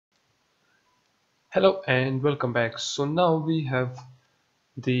Hello and welcome back. So now we have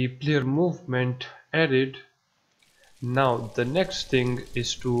the player movement added. Now the next thing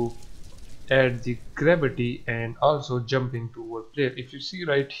is to add the gravity and also jumping to our player. If you see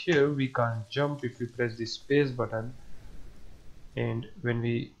right here, we can't jump if we press the space button, and when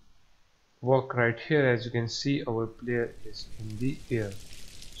we walk right here, as you can see, our player is in the air.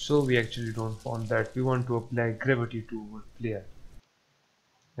 So we actually don't want that. We want to apply gravity to our player.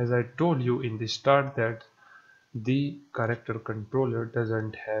 As I told you in the start that the character controller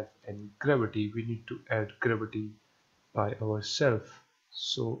doesn't have any gravity. We need to add gravity by ourselves.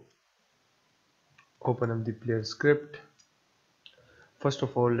 So open up the player script. First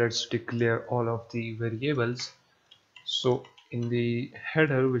of all, let's declare all of the variables. So in the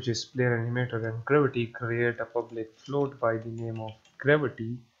header, which is player animator and gravity, create a public float by the name of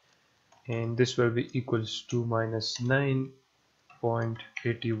gravity, and this will be equals to minus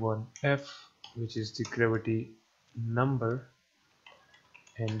 9.81f, which is the gravity number.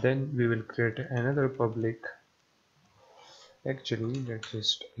 And then we will create another public. Actually, let's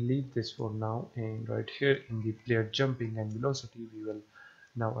just leave this for now, and right here in the player jumping and velocity we will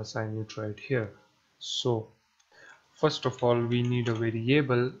now assign it right here. So first of all, we need a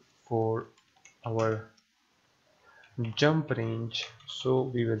variable for our jump range, so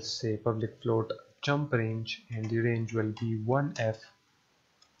we will say public float jump range, and the range will be 1f.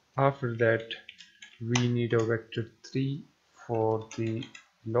 After that, we need a vector 3 for the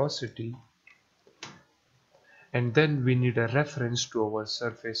velocity, and then we need a reference to our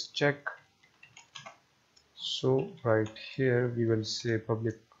surface check. So right here we will say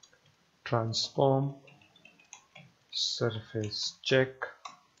public transform surface check,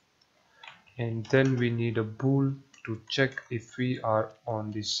 and then we need a bool to check if we are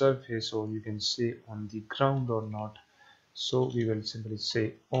on the surface, or you can say on the ground or not. So we will simply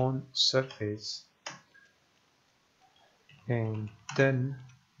say on surface, and then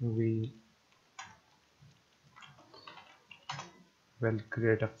we will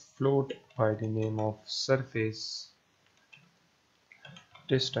create a float by the name of surface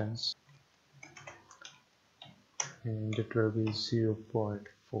distance, and it will be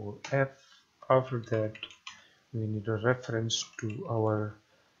 0.4f. After that, we need a reference to our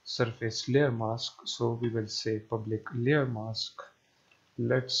surface layer mask, so we will say public layer mask.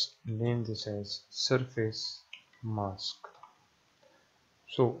 Let's name this as surface mask.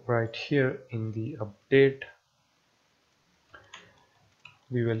 So right here in the update,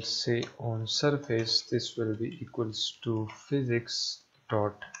 we will say on surface, this will be equals to physics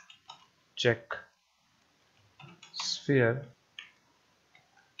dot check sphere,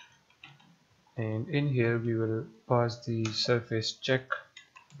 and in here we will pass the surface check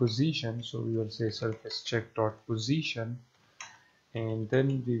position, so we will say surface check dot position, and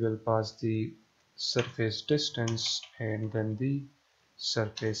then we will pass the surface distance and then the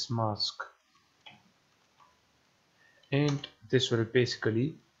surface mask, and this will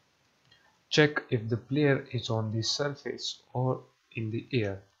basically check if the player is on the surface or in the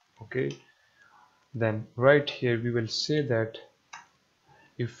air. Okay, then right here we will say that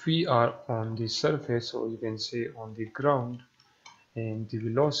if we are on the surface, or you can say on the ground, and the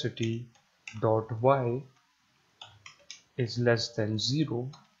velocity dot y is less than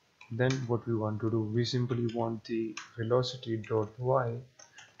 0, then what we want to do, we simply want the velocity dot y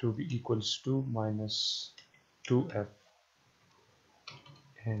to be equals to minus 2f,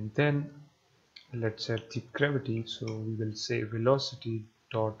 and then let's set the gravity, so we will say velocity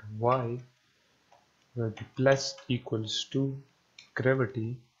dot y will be plus equals to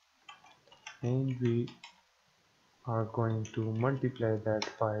gravity, and we are going to multiply that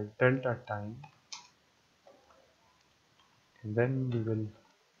by delta time, and then we will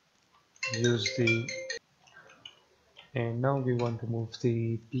use the, and now we want to move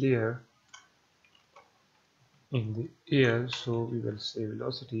the player in the air, so we will say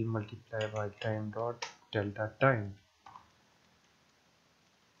velocity multiplied by time dot delta time.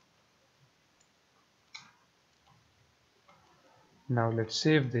 Now let's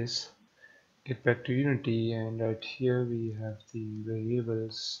save this, get back to Unity, and right here we have the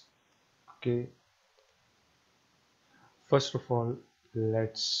variables. Okay, first of all,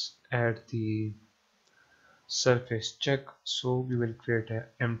 let's add the surface check, so we will create an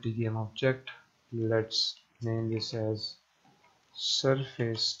empty game object. Let's name this as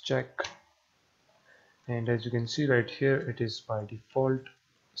surface check, and as you can see right here, it is by default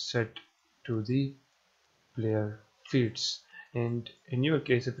set to the player feeds, and in your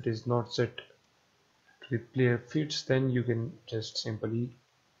case, if it is not set to the player feeds, then you can just simply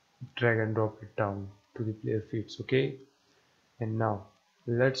drag and drop it down to the player feeds. Okay, and now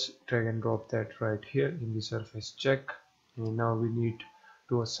Let's drag and drop that right here in the surface check. And now we need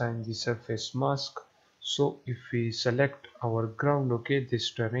to assign the surface mask. So if we select our ground, okay,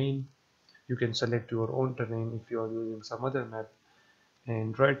 this terrain, you can select your own terrain if you are using some other map,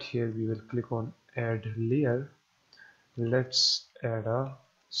 and right here we will click on add layer. Let's add a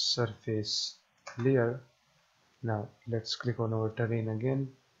surface layer. Now let's click on our terrain again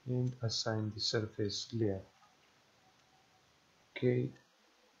and assign the surface layer. Okay,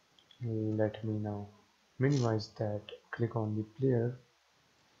 let me now minimize that, click on the player,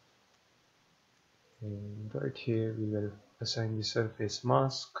 and right here we will assign the surface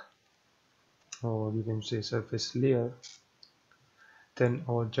mask, or you can say surface layer. Then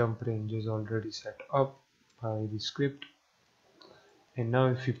our jump range is already set up by the script, and now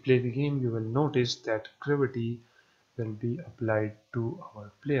if you play the game you will notice that gravity will be applied to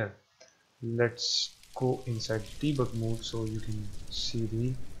our player. Let's go inside the debug mode so you can see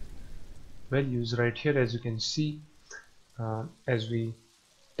the values right here. As you can see, as we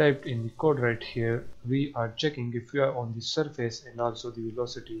typed in the code right here, we are checking if we are on the surface and also the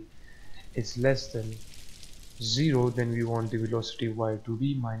velocity is less than 0, then we want the velocity y to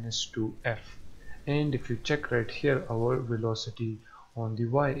be minus 2f. And if you check right here, our velocity on the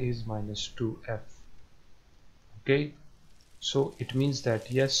y is minus 2f. Okay, so it means that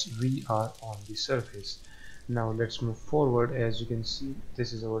yes, we are on the surface. Now let's move forward. As you can see,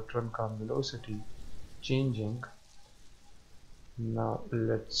 this is our turn count velocity changing. Now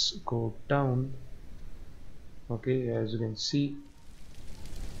let's go down. Okay, as you can see,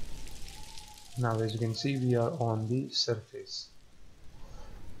 we are on the surface.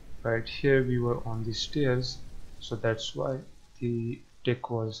 Right here we were on the stairs, so that's why the tick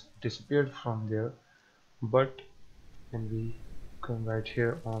was disappeared from there, but when we come right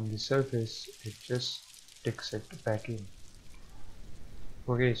here on the surface, it just ticks it back in.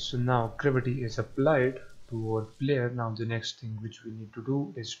 Okay, so now gravity is applied to our player. Now the next thing which we need to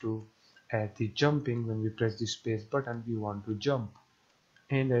do is to add the jumping. When we press the space button, we want to jump,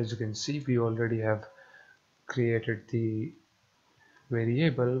 and as you can see, we already have created the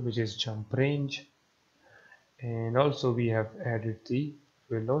variable which is jump range, and also we have added the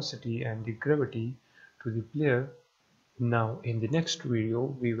velocity and the gravity to the player. Now in the next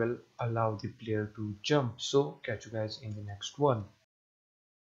video we will allow the player to jump, so catch you guys in the next one.